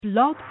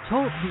Blog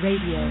Talk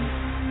Radio.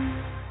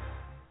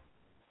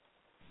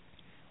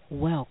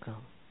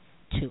 Welcome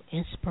to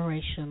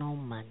Inspirational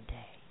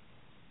Monday.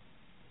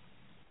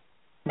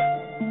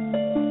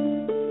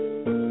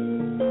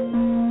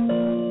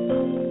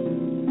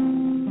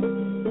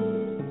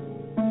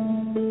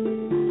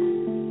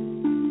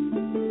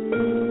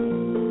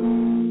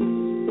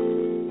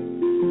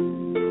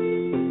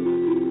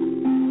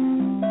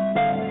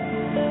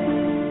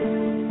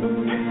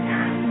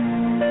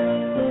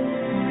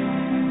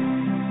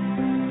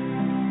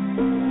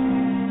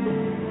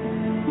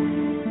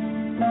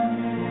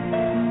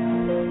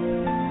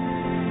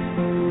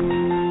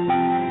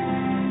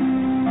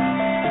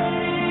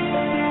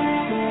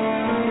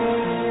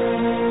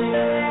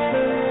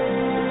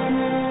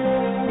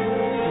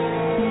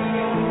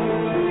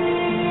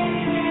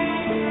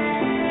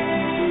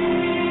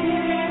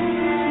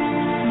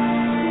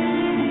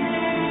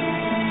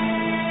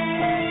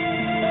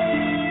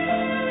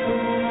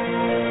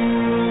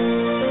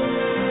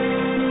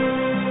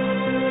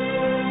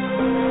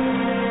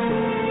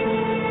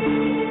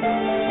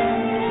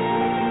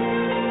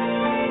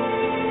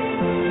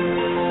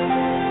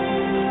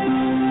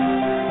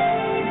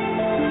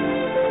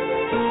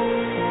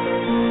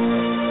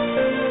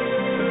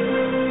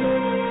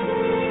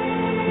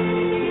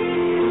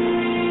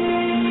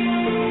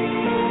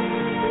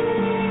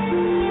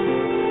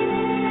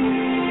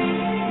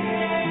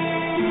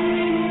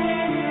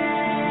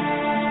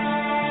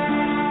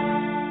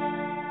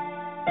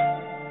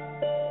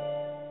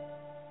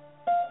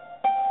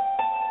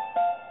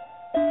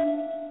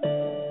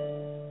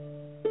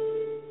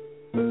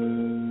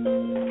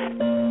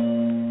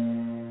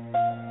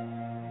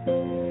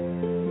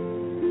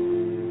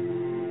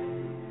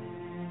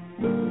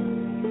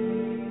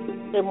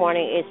 Good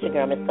morning, it's your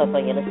girl, Miss Coco.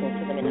 You're listening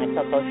to the Midnight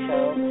Coco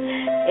Show.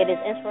 It is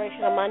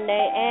Inspirational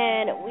Monday,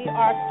 and we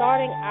are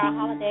starting our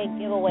holiday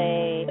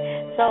giveaway.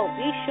 So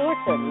be sure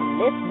to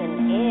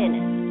listen in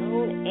and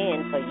tune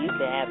in so you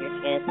can have your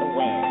chance to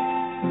win.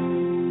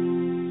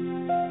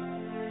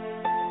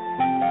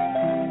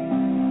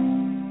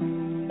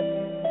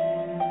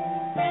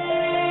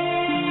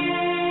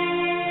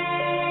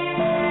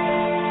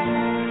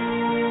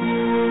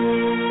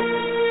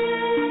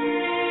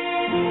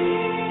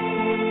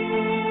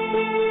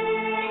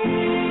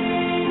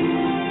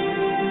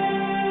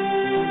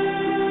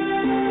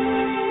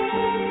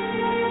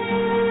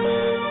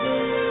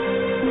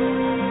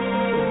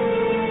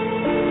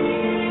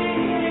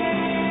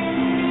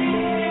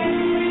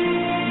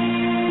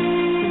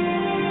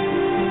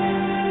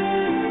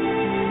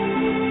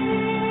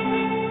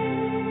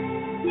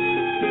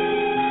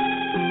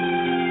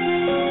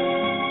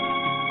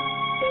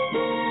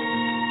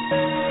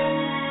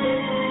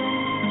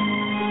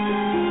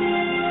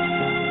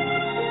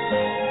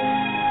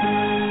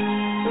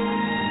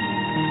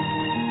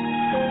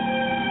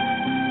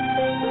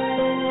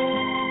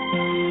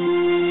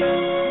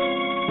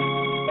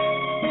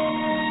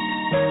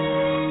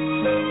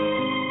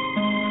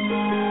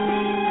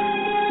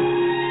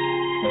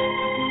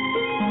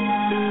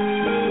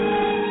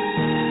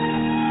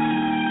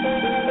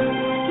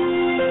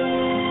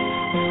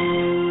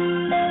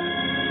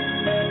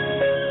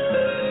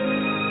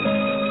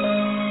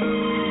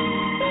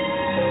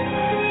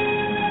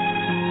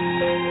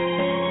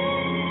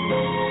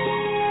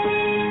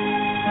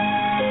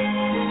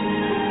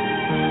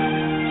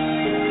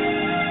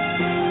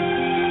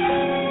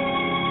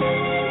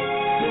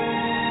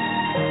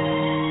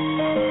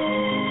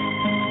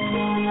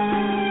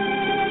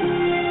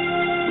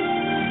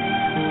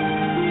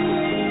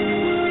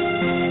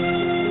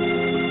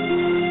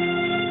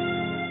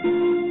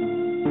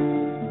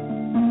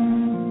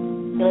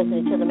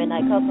 Listening to the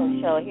Midnight Coco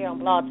Show here on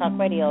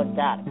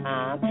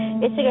blogtalkradio.com.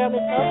 It's your girl,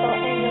 Miss Coco,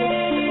 and you're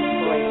listening to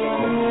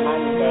Inspirational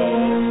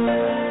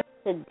Monday.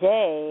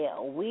 Today,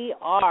 we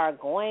are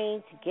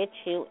going to get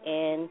you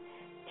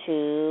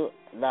into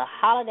the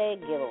holiday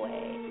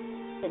giveaway.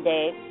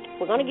 Today,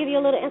 we're going to give you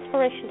a little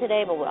inspiration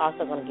today, but we're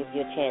also going to give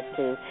you a chance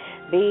to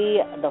be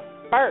the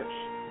first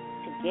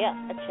to get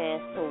a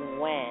chance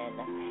to win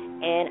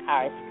and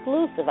our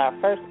exclusive, our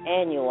first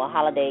annual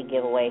holiday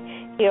giveaway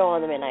here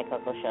on the Midnight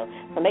Coco Show.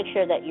 So make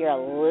sure that you're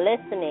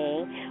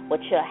listening.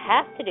 What you'll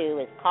have to do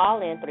is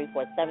call in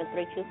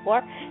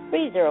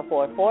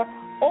 347-324-3044,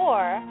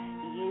 or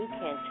you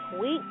can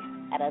tweet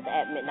at us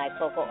at Midnight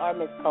Coco or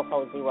Miss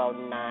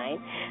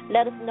Coco09.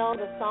 Let us know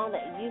the song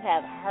that you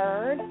have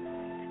heard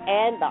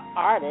and the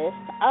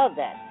artist of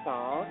that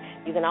song.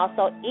 You can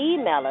also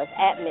email us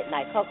at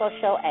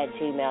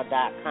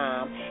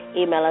midnightcocoshow@gmail.com.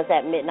 Email us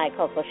at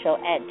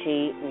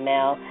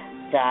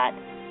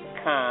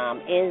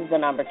midnightcocoshow@gmail.com is the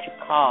number to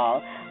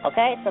call.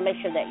 Okay, so make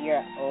sure that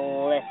you're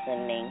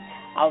listening.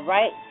 All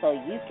right, so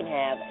you can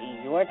have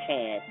your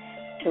chance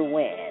to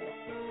win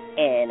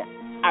in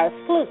our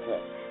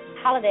exclusive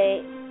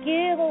holiday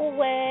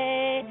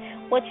giveaway.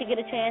 What you get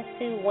a chance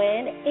to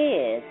win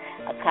is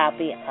a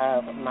copy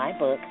of my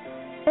book,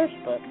 first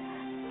book,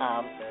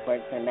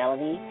 Words and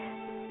Melody,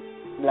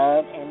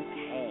 Love and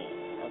Pain,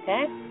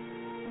 okay?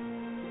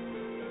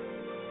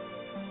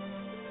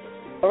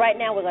 But right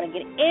now we're going to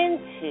get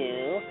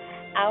into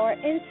our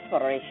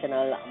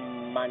Inspirational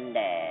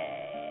Monday.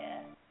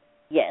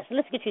 Yes,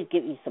 let's give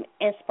you some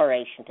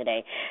inspiration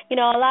today. You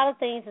know, a lot of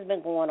things has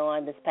been going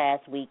on this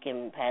past week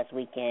and past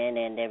weekend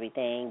and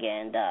everything,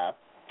 and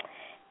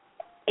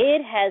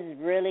it has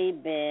really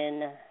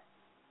been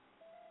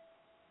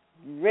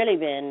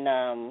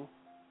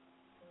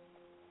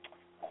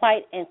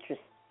quite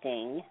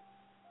interesting.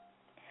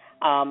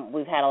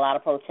 We've had a lot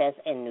of protests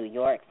in New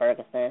York,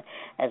 Ferguson,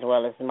 as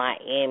well as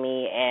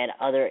Miami and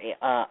other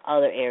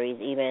areas,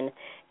 even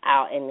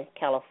out in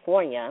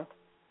California.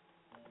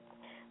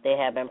 They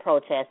have been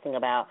protesting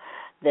about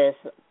this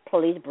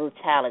police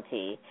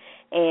brutality.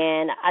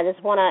 And I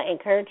just want to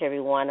encourage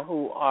everyone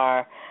who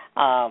are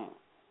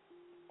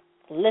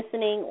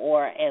listening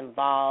or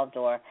involved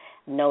or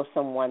know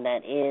someone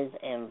that is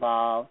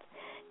involved,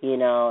 you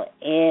know,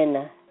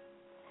 in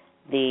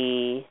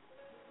the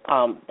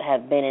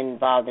have been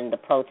involved in the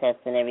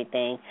protests and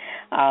everything.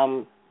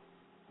 I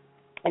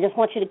just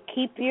want you to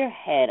keep your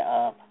head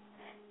up,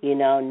 you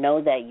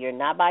know that you're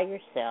not by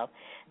yourself,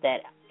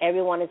 that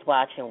everyone is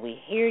watching. We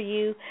hear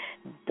you.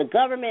 The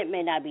government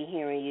may not be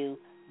hearing you,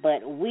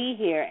 but we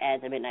here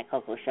at the Midnight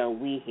Cocoa Show,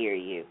 we hear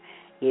you.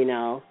 You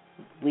know,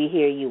 we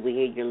hear you. We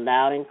hear you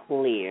loud and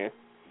clear,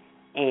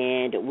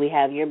 and we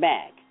have your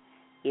back.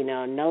 You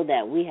know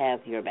that we have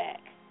your back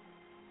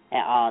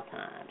at all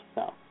times.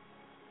 So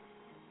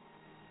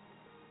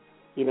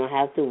you don't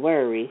have to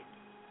worry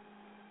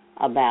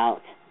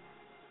about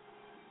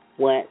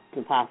what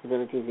the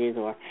possibilities is,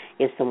 or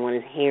if someone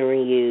is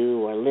hearing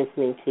you or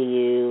listening to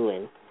you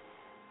and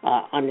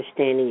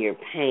understanding your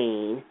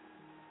pain.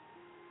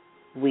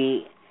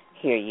 We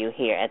hear you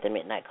here at the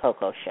Midnight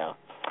Cocoa Show.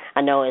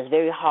 I know it's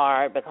very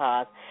hard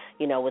because,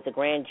 you know, with the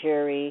grand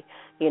jury,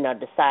 you know,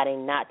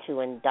 deciding not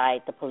to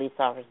indict the police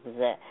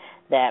officers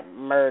that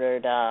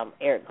murdered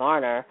Eric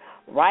Garner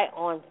right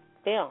on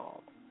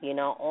film,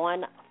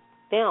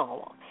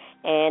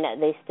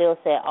 and they still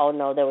said, oh,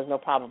 no, there was no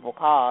probable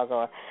cause,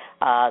 or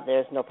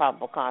there's no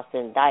probable cause to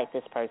indict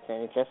this person.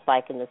 It's just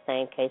like in the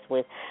same case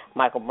with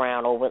Michael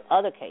Brown or with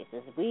other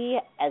cases. We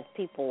as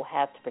people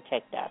have to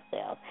protect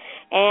ourselves.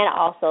 And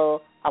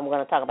also, I'm going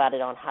to talk about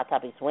it on Hot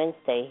Topics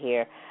Wednesday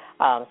here,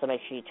 so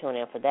make sure you tune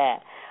in for that.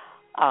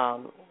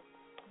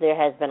 There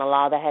has been a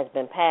law that has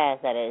been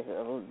passed that is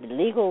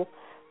legal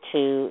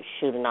to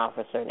shoot an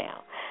officer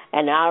now.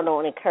 And I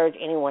don't encourage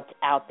anyone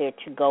out there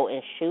to go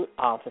and shoot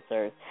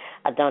officers.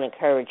 I don't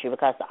encourage you,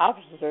 because the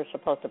officers are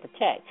supposed to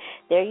protect.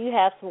 There you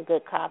have some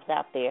good cops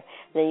out there.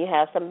 Then you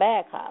have some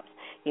bad cops.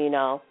 You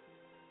know,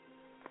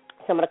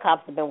 some of the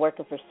cops have been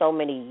working for so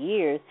many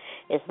years,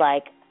 it's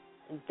like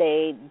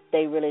they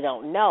really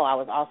don't know. I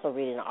was also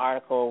reading an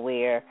article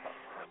where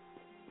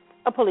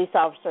a police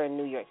officer in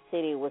New York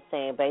City was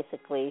saying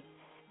basically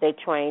they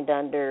trained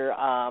under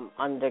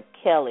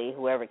Kelly,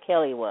 whoever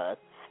Kelly was,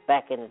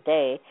 back in the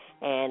day,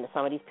 and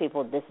some of these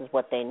people, this is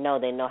what they know.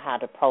 They know how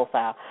to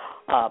profile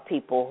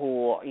people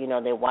who, you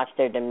know, they watch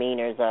their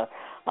demeanors.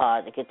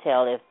 They can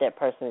tell if that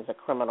person is a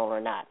criminal or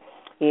not,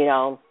 you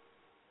know.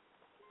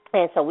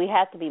 And so we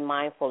have to be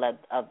mindful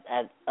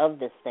of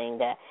this thing,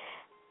 that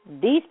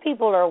these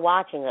people are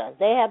watching us.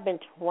 They have been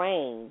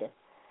trained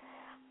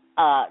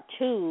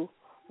to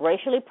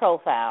racially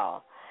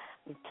profile,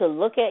 to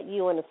look at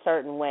you in a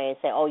certain way and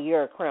say, oh,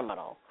 you're a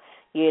criminal,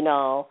 you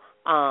know.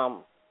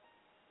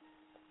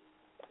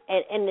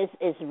 And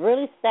it's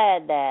really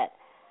sad that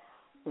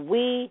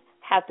we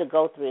have to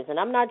go through this. And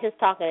I'm not just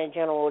talking in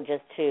general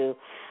just to,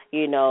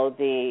 you know,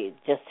 the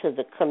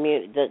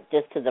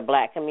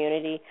black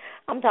community.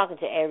 I'm talking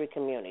to every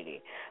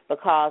community,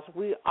 because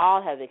we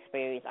all have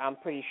experienced, I'm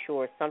pretty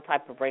sure, some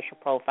type of racial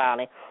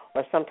profiling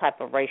or some type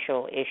of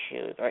racial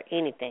issues or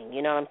anything.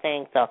 You know what I'm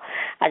saying? So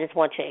I just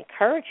want to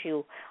encourage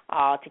you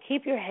to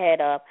keep your head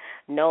up.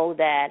 Know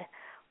that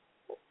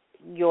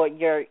your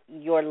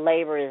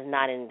labor is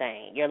not in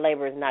vain. Your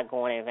labor is not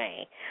going in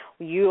vain.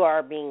 You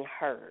are being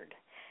heard.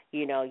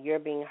 You know, you're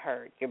being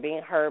heard. You're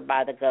being heard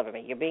by the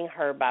government. You're being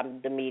heard by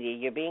the media.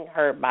 You're being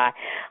heard by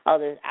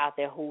others out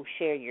there who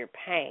share your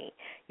pain.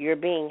 You're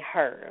being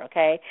heard,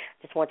 okay?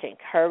 Just want to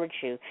encourage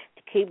you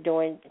to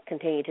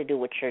continue to do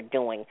what you're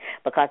doing,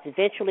 because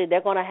eventually they're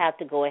going to have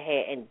to go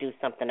ahead and do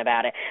something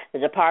about it. The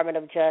Department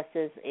of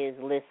Justice is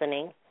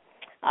listening.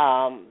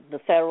 The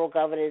federal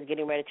government is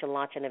getting ready to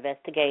launch an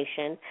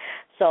investigation.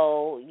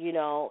 So, you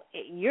know,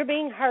 you're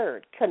being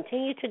heard.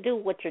 Continue to do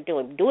what you're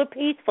doing. Do it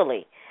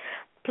peacefully.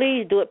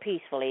 Please do it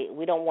peacefully.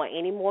 We don't want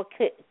any more,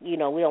 we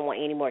don't want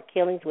any more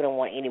killings. We don't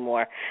want any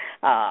more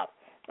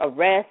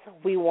arrests.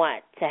 We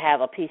want to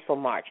have a peaceful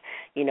march.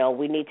 You know,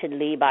 we need to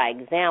lead by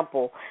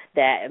example,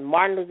 that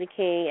Martin Luther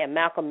King and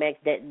Malcolm X,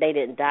 that they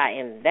didn't die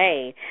in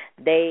vain.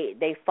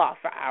 They fought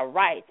for our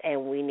rights,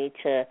 and we need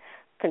to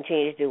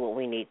continue to do what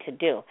we need to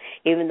do,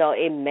 even though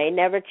it may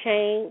never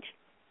change.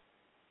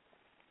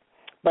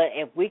 But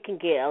if we can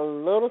get a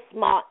little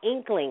small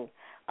inkling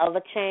of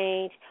a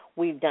change,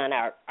 we've done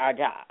our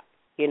job.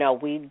 You know,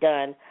 we've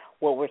done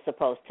what we're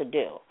supposed to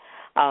do.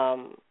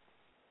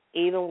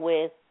 Even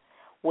with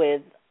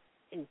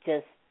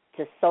just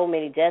just so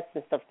many deaths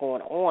and stuff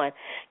going on,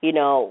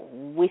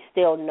 we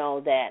still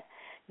know that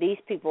these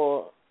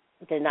people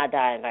did not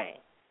die in vain.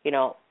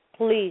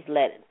 Please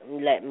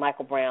let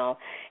Michael Brown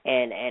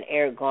and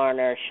Eric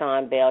Garner,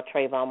 Sean Bell,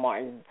 Trayvon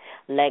Martin's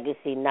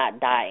legacy not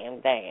die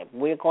in vain.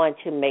 We're going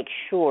to make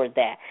sure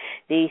that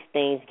these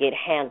things get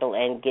handled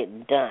and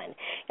get done.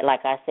 And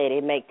like I said,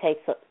 it may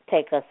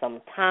take us some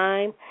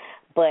time,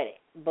 but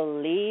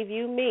believe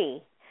you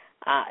me,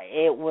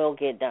 it will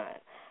get done.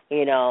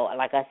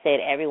 Like I said,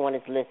 everyone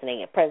is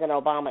listening. President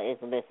Obama is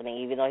listening,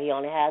 even though he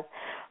only has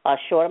a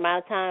short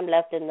amount of time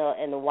left in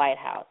the White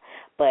House.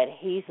 But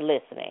he's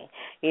listening.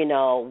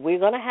 We're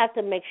going to have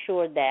to make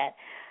sure that,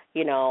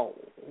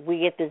 we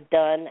get this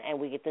done and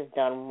we get this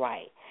done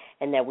right,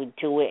 and that we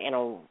do it in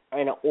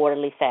an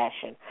orderly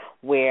fashion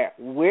where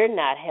we're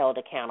not held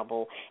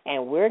accountable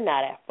and we're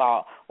not at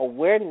fault, or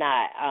we're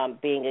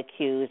not being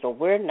accused, or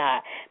we're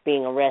not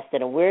being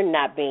arrested, and we're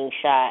not being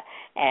shot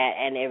at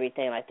and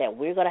everything like that.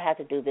 We're going to have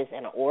to do this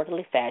in an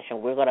orderly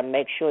fashion. We're going to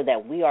make sure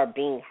that we are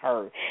being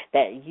heard,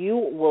 that you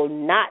will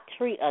not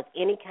treat us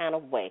any kind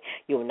of way.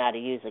 You will not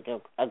use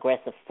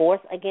aggressive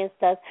force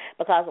against us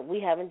because we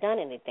haven't done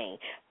anything.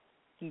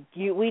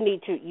 We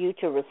need you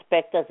to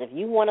respect us. If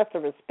you want us to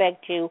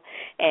respect you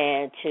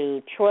and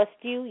to trust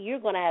you, you're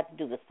going to have to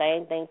do the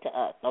same thing to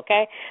us,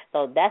 okay?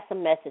 So that's a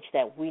message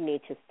that we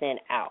need to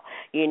send out.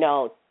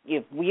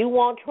 If you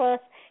want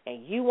trust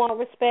and you want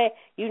respect,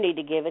 you need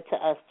to give it to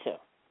us too.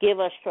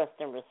 Give us trust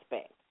and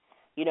respect.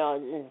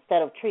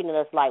 Instead of treating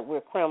us like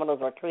we're criminals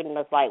or treating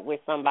us like we're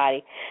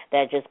somebody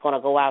that's just going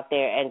to go out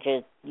there and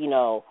just,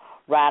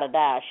 ride or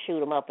die, shoot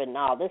them up and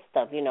all this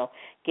stuff,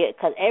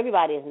 because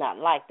everybody is not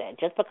like that.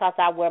 Just because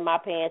I wear my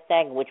pants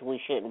sagging, which we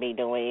shouldn't be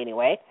doing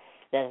anyway,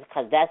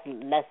 because that's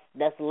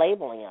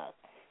labeling us.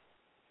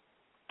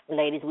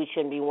 Ladies, we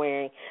shouldn't be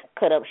wearing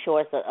cut-up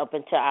shorts up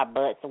into our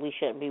butts, and we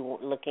shouldn't be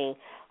looking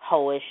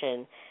hoish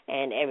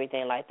and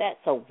everything like that.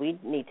 So we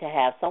need to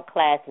have some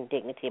class and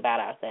dignity about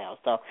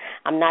ourselves. So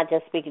I'm not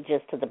just speaking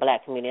just to the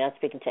black community. I'm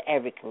speaking to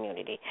every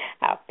community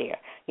out there.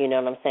 You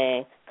know what I'm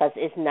saying? Because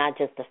it's not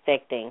just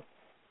affecting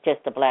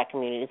just the black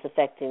community. It's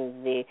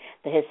affecting the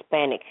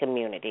Hispanic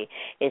community.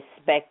 It's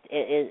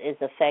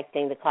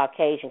affecting the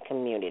Caucasian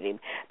community,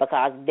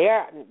 because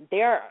they're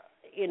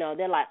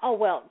like, oh,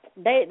 well,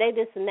 they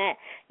this and that,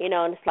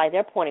 and it's like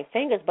they're pointing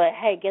fingers. But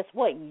hey, guess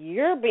what?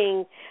 You're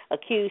being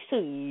accused too.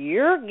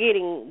 You're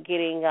getting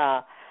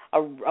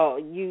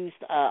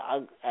used.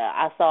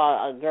 I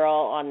saw a girl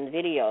on the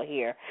video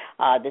here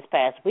this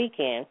past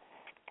weekend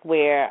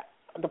where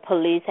the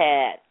police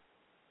had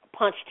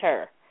punched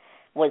her,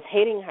 was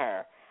hitting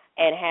her,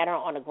 and had her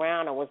on the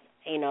ground and was,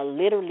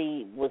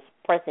 literally was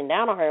pressing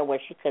down on her where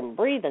she couldn't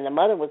breathe. And the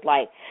mother was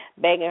like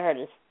begging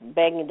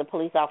the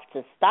police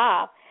officer to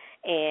stop,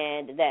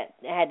 and that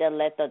had to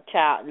let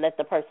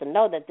the person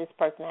know that this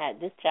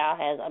child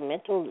has a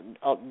mental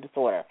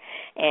disorder,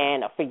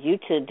 and for you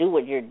to do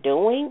what you're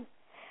doing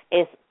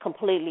is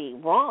completely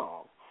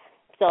wrong.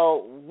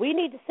 So we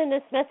need to send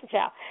this message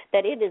out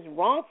that it is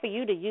wrong for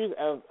you to use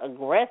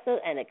aggressive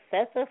and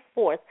excessive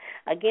force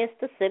against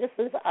the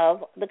citizens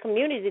of the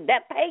community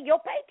that pay your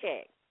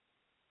paycheck.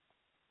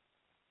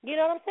 You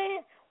know what I'm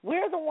saying?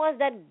 We're the ones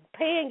that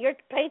paying your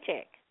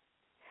paycheck.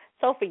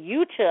 So for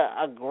you to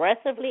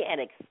aggressively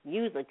and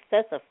use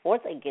excessive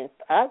force against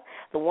us,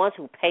 the ones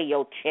who pay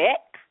your check,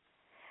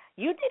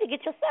 you need to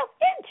get yourself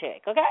in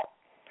check, okay?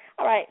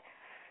 All right,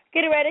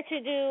 getting ready to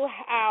do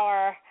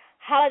our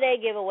holiday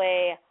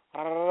giveaway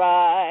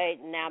right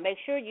now. Make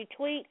sure you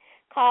tweet,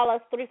 call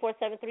us,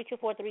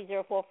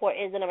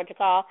 347-324-3044 is the number to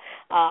call.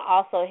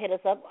 Also hit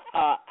us up,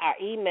 our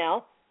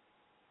email,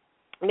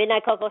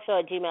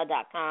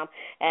 midnightcocoshow@gmail.com,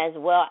 as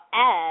well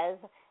as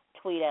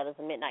tweet at us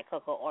at Midnight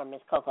Coco or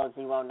Miss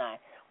Coco09.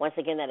 Once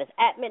again, that is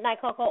at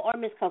Midnight Coco or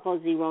Miss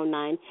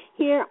Coco09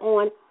 here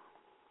on.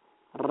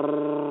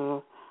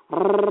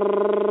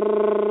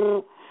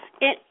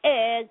 It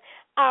is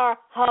our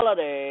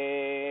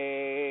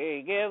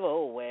holiday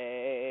giveaway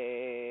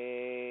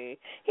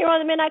here on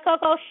the Midnight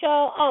Coco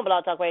Show on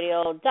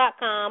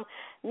blogtalkradio.com.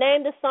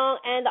 Name the song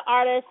and the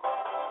artist.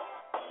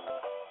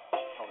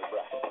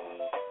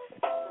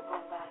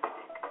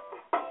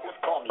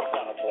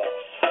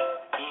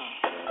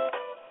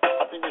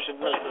 I think we should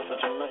make this a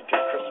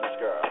Jamaican Christmas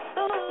girl.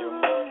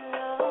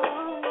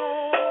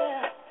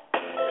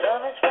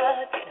 Love is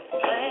right,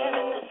 playing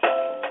in the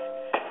sun.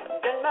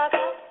 Get my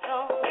back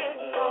on,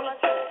 getting all I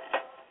can.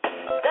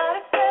 Got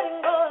it setting,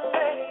 go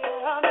lady,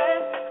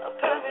 honey. A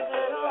perfect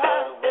little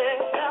holiday,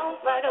 sounds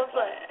like a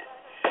plan.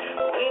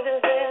 We've been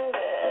saying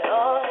that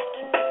all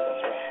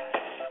afternoon.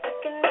 We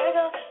can make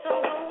up some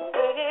room,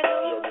 baby,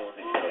 do.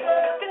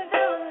 Looking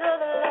down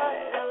another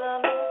light of the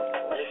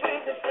moon. Wish we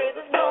could freeze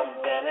this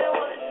moment, and it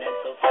wouldn't. It's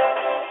so far.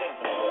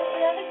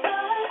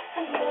 Everybody.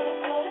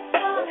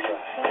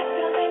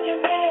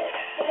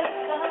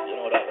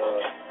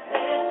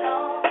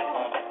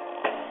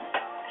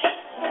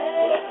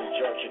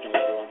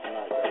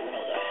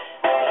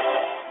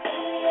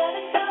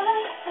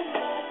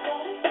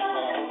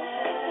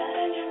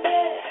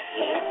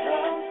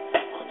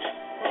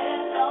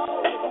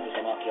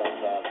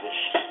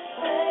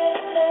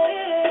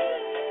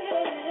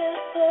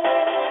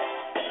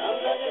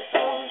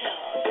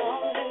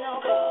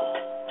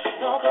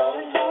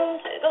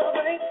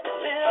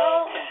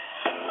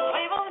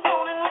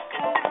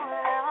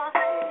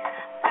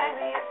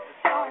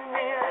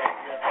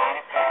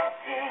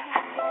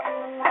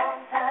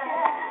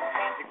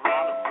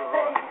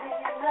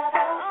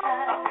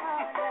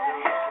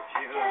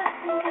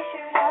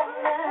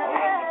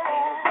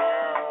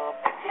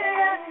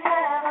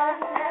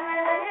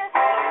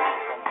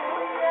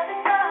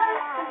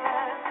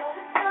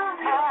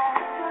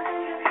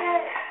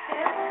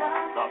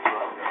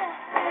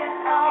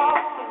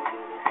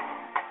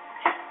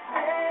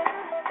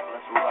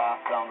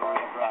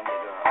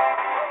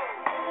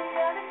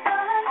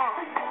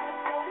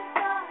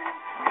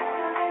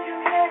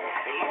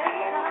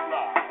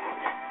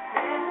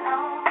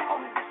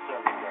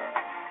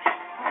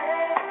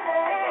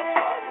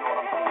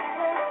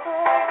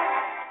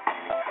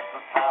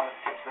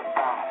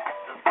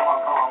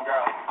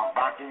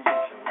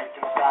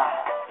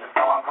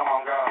 Come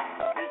on, girl.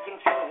 We can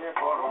chill here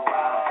for a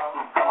while.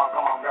 Come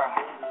on, girl.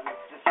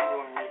 Just you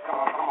and me. Come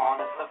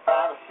on, it's a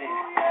fantasy.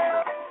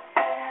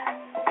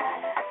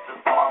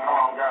 Just come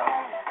on, girl.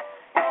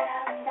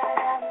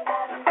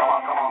 Just come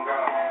on,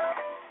 girl.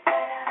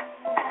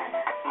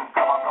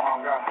 Come on,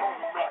 girl. Come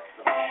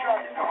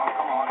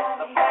on,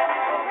 it's a fantasy.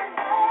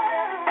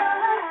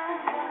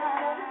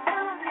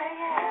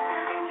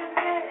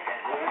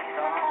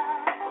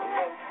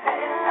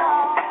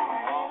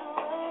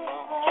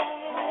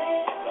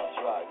 That's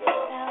right,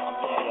 girl. I'm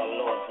playing you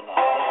alone tonight.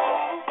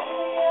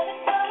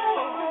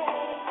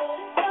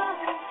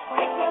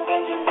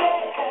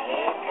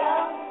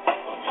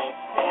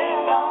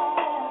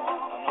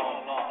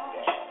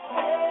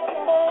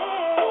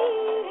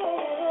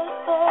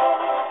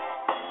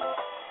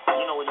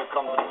 You know when you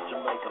come to this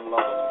Jamaican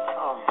loving,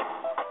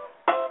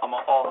 I'm an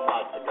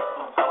all-nighter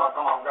girl.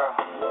 Come on, girl.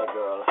 Yeah,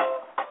 girl.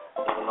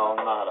 It's an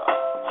all-nighter.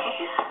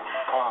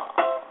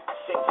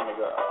 Sing to me,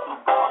 girl.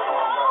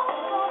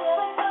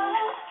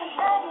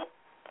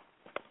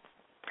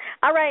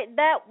 All right,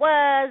 that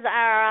was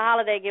our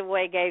holiday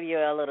giveaway. Gave you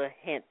a little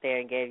hint there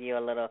and gave you a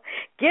little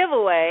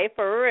giveaway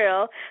for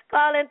real.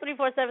 Call in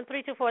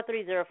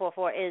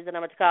 347-324-3044 is the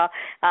number to call.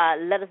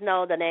 Let us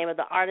know the name of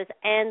the artist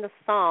and the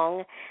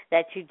song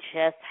that you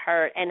just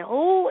heard. And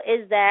who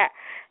is that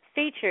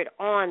featured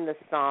on the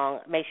song?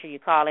 Make sure you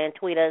call in,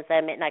 tweet us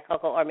at Midnight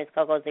Coco or Miss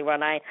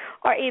Coco09,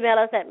 or email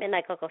us at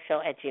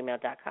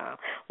midnightcocoshow@gmail.com.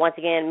 Once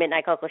again,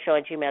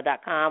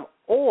 midnightcocoshow@gmail.com,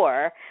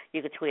 or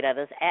you can tweet at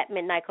us at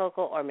Midnight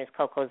Coco or Miss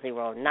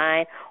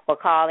Coco09, or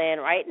call in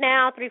right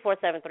now,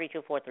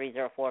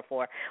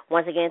 347-324-3044.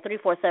 Once again,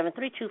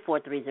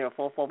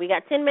 347-324-3044. We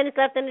got 10 minutes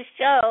left in the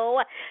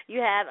show.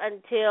 You have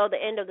until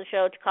the end of the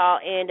show to call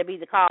in to be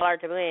the caller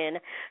to win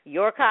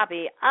your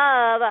copy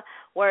of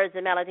Words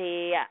and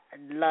Melody,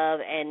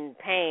 Love and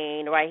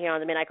Pain right here on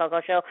the Midnight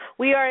Coco Show.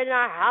 We are in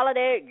our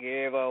holiday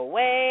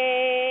giveaway.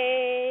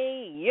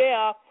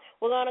 Yeah.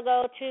 We're going to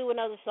go to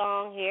another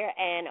song here,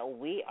 and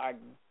we are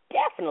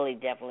definitely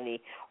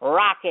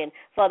rocking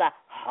for the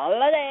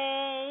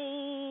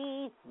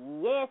holidays.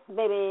 Yes,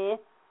 baby.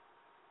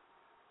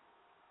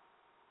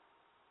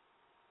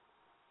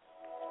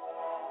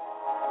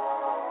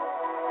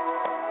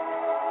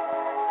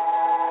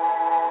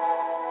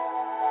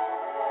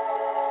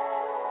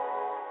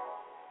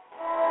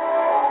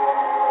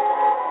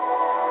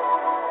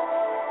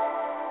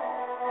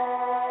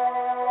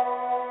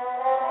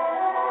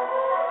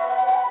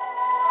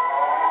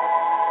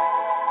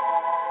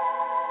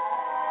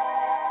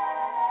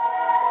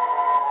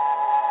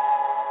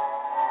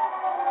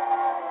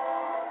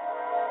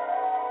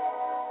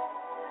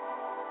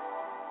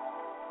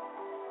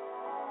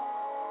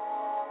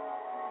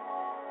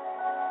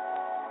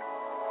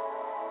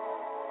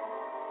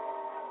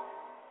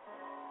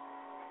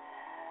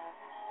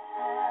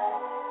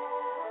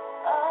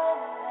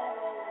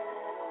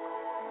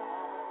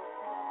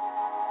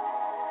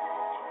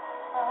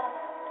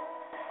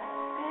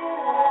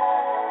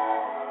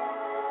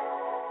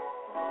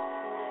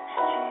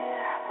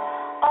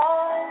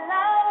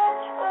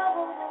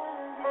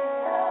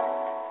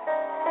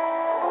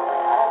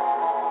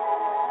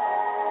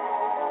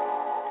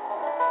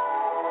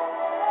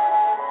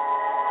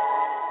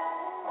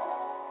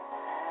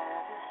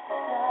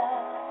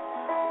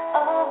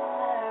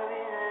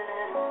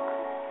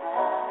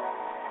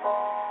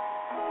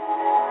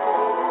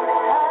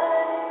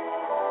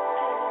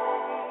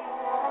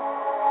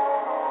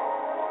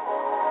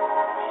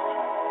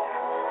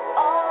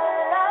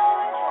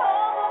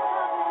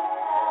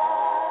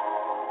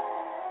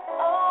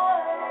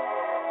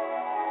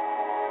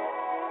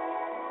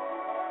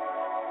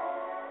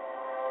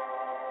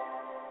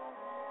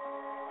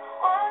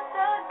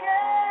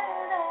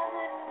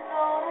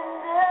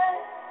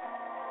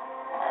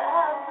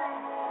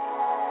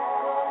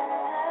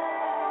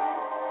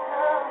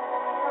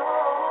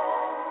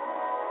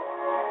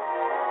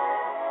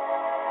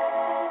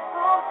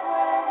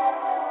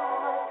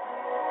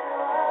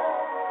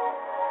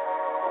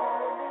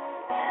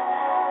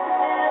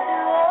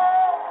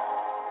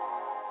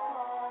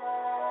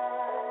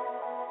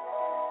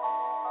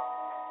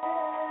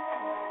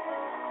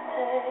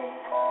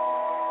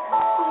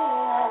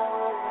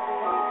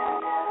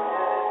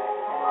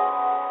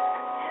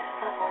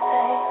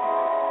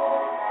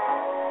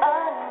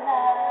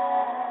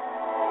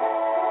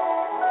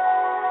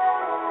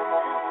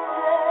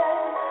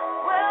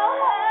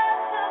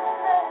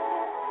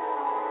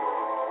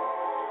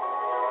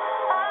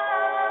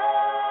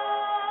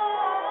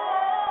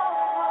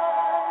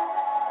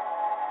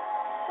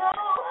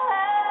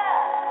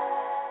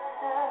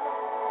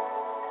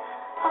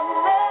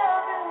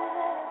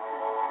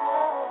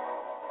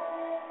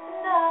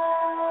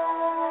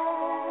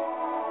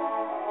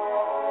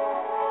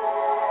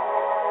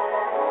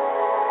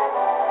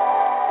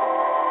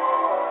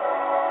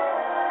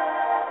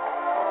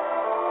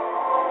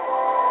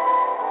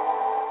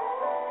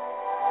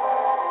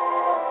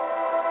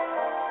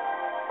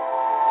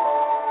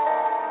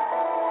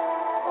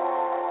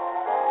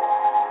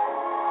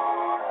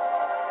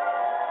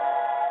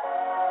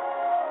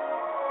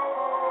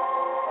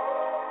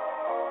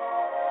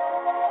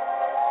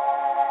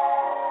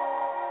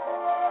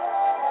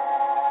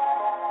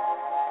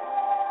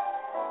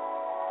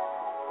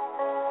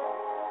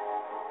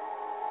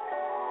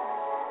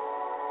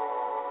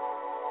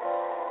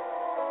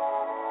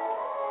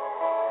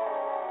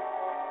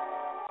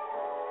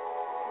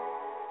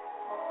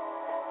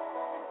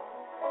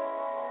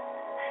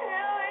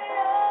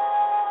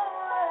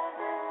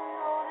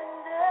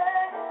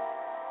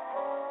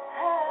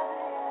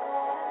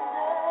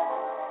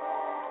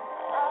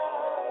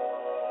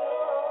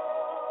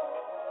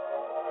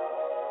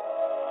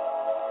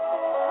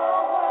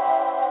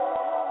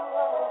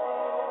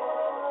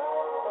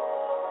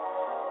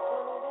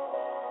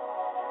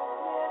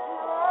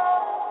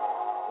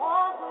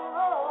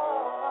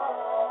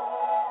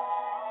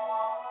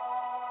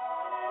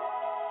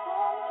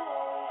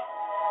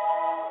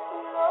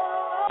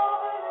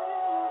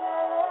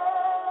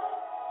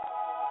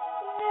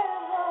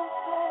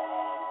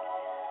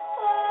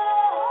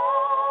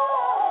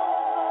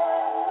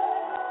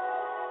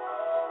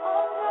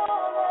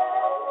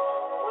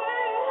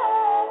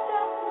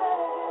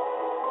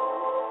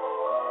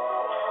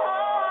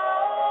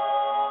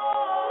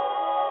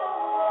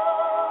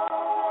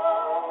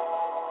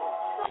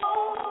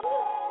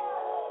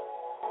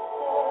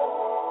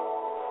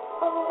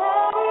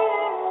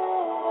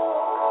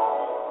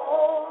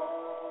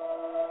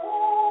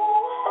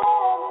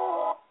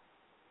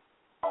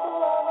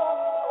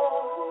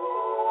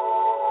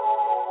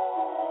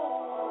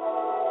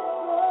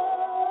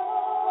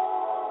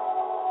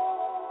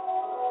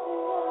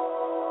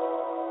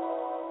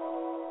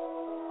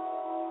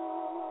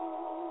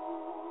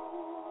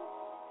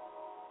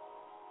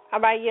 All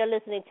right, you're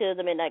listening to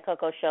the Midnight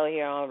Coco Show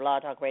here on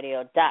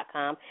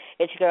blogtalkradio.com.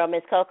 It's your girl,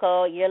 Miss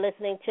Coco. You're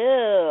listening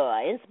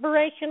to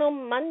Inspirational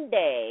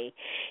Monday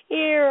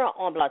here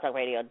on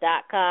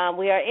blogtalkradio.com.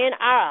 We are in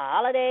our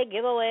holiday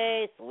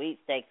giveaway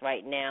sweepstakes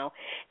right now.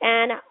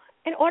 And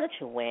in order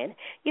to win,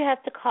 you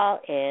have to call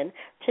in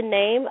to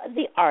name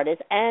the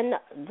artist and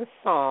the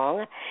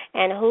song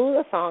and who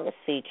the song is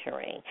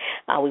featuring.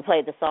 We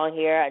played the song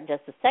here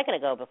just a second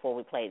ago before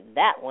we played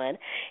that one,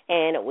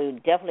 and we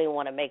definitely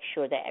want to make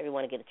sure that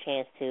everyone get a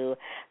chance to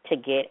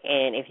get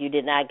in. If you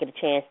did not get a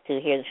chance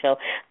to hear the show,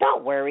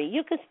 don't worry.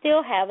 You can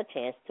still have a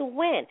chance to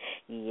win.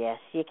 Yes,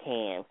 you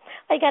can.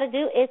 All you got to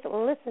do is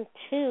listen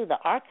to the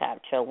archive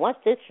show. Once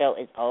this show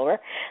is over,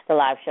 the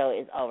live show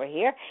is over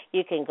here,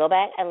 you can go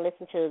back and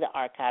listen to the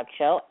archive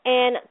show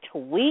and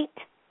tweet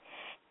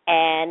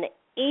and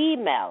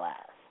email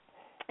us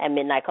at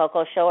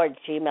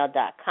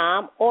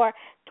midnightcocoshow@gmail.com or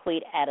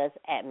tweet at us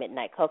at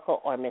midnightcoco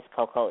or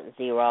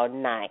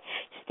misscoco09.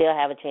 Still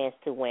have a chance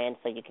to win,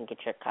 so you can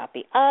get your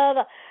copy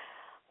of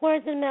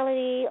Words and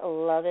Melody,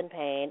 Love and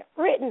Pain,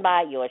 written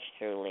by yours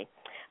truly.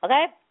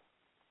 Okay?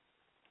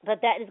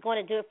 But that is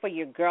going to do it for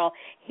your girl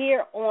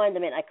here on the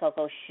Midnight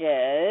Coco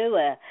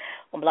Show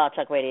on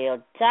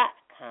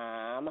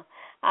blogtalkradio.com.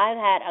 I've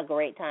had a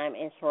great time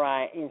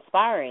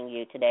inspiring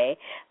you today.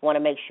 I want to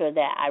make sure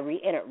that I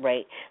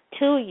reiterate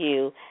to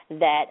you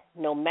that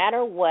no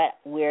matter what,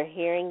 we're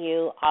hearing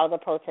you, all the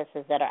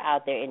protesters that are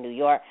out there in New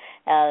York,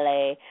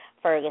 L.A.,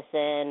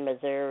 Ferguson,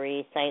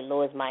 Missouri, St.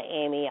 Louis,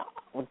 Miami,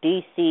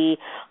 D.C.,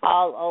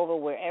 all over,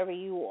 wherever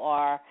you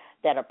are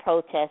that are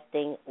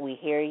protesting, we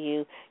hear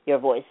you. Your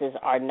voices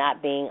are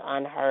not being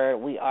unheard.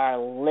 We are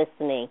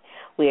listening.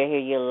 We hear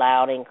you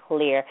loud and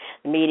clear.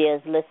 The media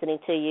is listening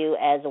to you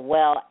as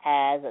well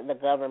as the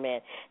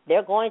government.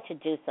 They're going to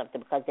do something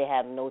because they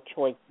have no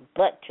choice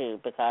but to,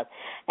 because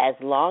as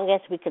long as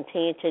we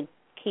continue to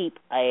keep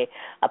a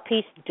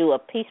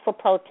peaceful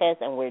protest,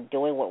 and we're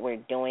doing what we're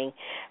doing,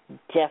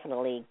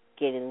 definitely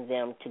getting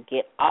them to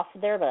get off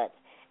their butts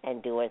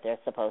and do what they're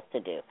supposed to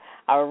do.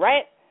 All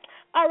right?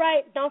 All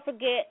right, don't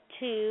forget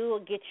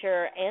to get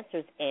your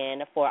answers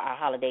in for our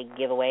holiday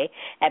giveaway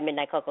at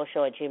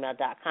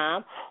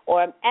midnightcocoshow@gmail.com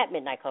or at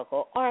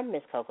midnightcoco or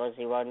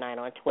misscoco09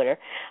 on Twitter.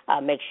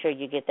 Make sure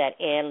you get that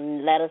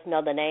in. Let us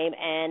know the name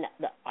and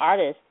the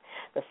artist,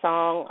 the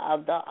song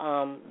of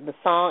the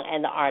song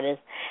and the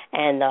artist,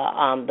 and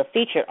the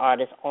featured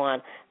artist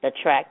on the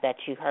track that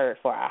you heard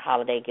for our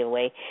holiday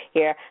giveaway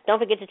here. Don't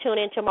forget to tune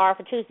in tomorrow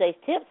for Tuesday's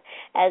tips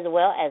as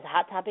well as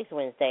Hot Topics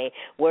Wednesday.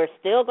 We're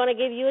still going to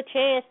give you a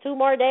chance, 2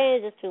 more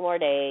days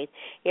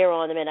here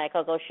on the Midnight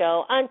Coco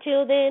Show.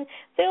 Until then,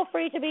 feel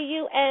free to be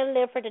you and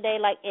live for today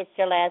like it's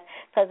your last,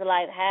 because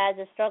life has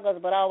its struggles,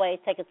 but always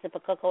take a sip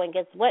of cocoa, and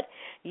guess what?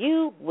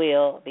 You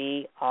will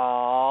be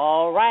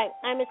all right.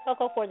 I'm Miss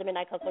Coco for the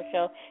Midnight Coco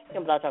Show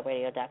on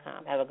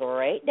blogtalkradio.com. Have a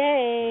great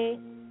day.